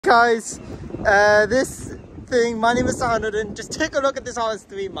Guys, this thing, my name is Sahanuddin. Just take a look at this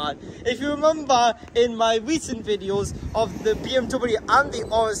RS3, man. If you remember in my recent videos of the BMW and the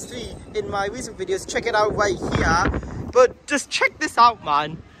RS3 in my recent videos, check it out right here. But just check this out,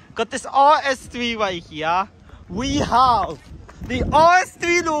 man. Got this RS3 right here. We have the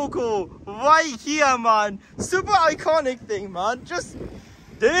RS3 logo right here, man. Super iconic thing, man. Just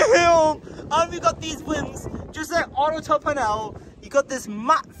damn. And we got these rims, just like auto top panel. You got this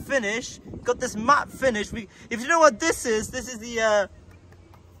matte finish. If you know what this is the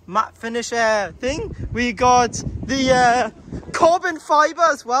matte finish thing. We got the carbon fiber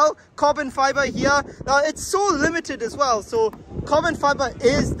as well. Carbon fiber here. Now it's so limited as well, so carbon fiber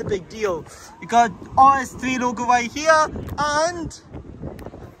is the big deal. You got RS3 logo right here, and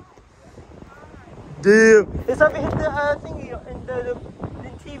damn, let's have a hit the thingy in the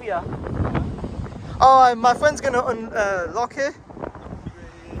interior. Oh, my friend's gonna unlock it.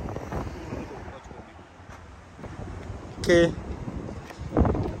 Okay.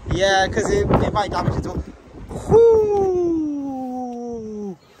 Yeah, because it might damage it all. Whoo!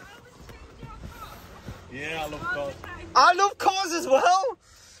 Yeah, I love cars. I love cars as well.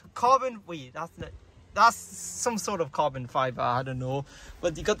 Carbon. Wait, that's some sort of carbon fiber. I don't know.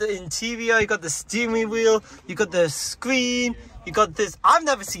 But you got the interior. You got the steering wheel. You got the screen. You got this. I've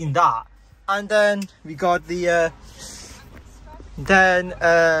never seen that. And then we got the.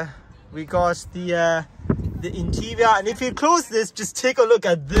 The interior. And if you close this, just take a look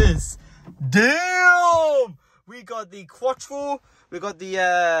at this. Damn! We got the quattro. We got the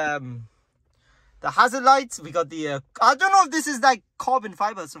hazard lights. We got the I don't know if this is like carbon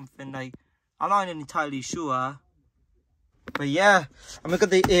fiber or something. Like, I'm not entirely sure. But yeah, and we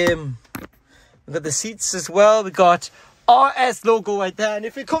got the seats as well. We got RS logo right there. And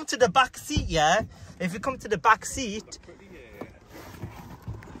if we come to the back seat, yeah,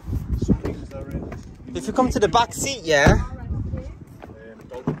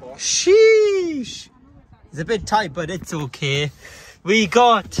 sheesh, it's a bit tight, but it's okay. We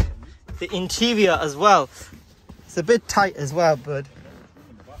got the interior as well. It's a bit tight as well, but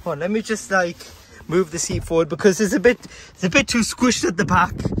hold on, let me just like move the seat forward because it's a bit too squished at the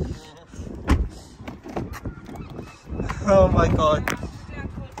back. Oh my god.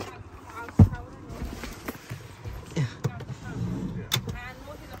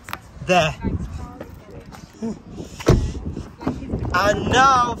 There. And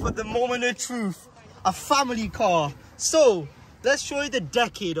now for the moment of truth, a family car. So let's show you the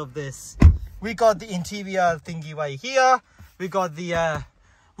decade of this. We got the interior thingy right here. We got the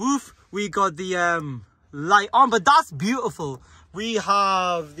roof. We got the light on, but that's beautiful. We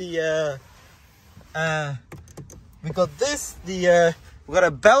have the we got this, we got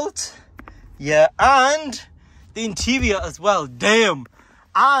a belt, yeah, and the interior as well. Damn.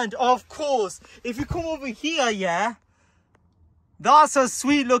 And of course, if you come over here, yeah, that's a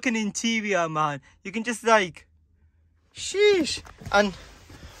sweet looking interior, man. You can just like, sheesh. And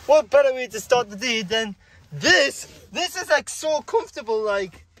what better way to start the day than this? This is like so comfortable.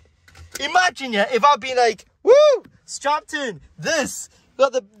 Like, imagine, yeah, if I'd been like, woo, strapped in. This, we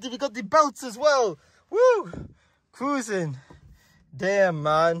got the belts as well. Woo, cruising. Damn,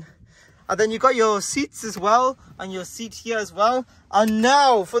 man. And then you got your seats as well, and your seat here as well. And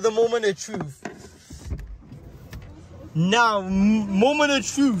now for the moment of truth. Now, moment of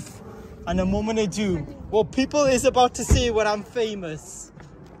truth and a moment of doom. What people is about to say when I'm famous.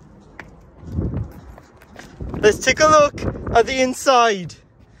 Let's take a look at the inside.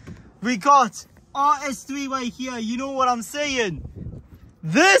 We got RS3 right here. You know what I'm saying?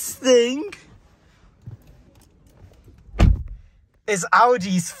 This thing is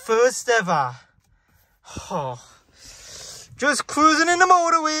Audi's first ever. Oh. Just cruising in the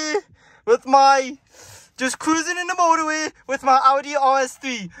motorway with my Audi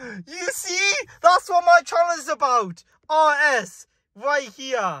RS3. You see? That's what my channel is about. RS right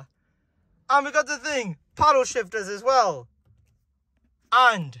here. And we got the thing, paddle shifters as well.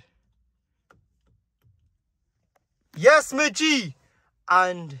 And yes, my G.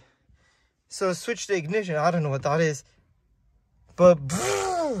 And so switch the ignition. I don't know what that is. But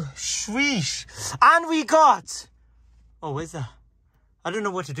shweesh. And we got, oh, where's that? I don't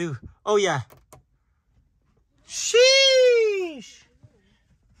know what to do. Oh yeah. Sheesh.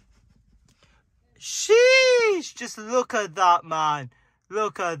 Sheesh. Just look at that, man.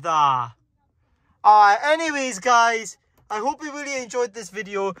 Look at that. Alright, anyways, guys, I hope you really enjoyed this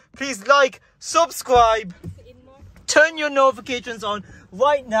video. Please like, subscribe, turn your notifications on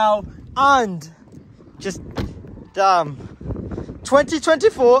right now, and just damn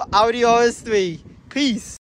 2024 Audi RS3. Peace.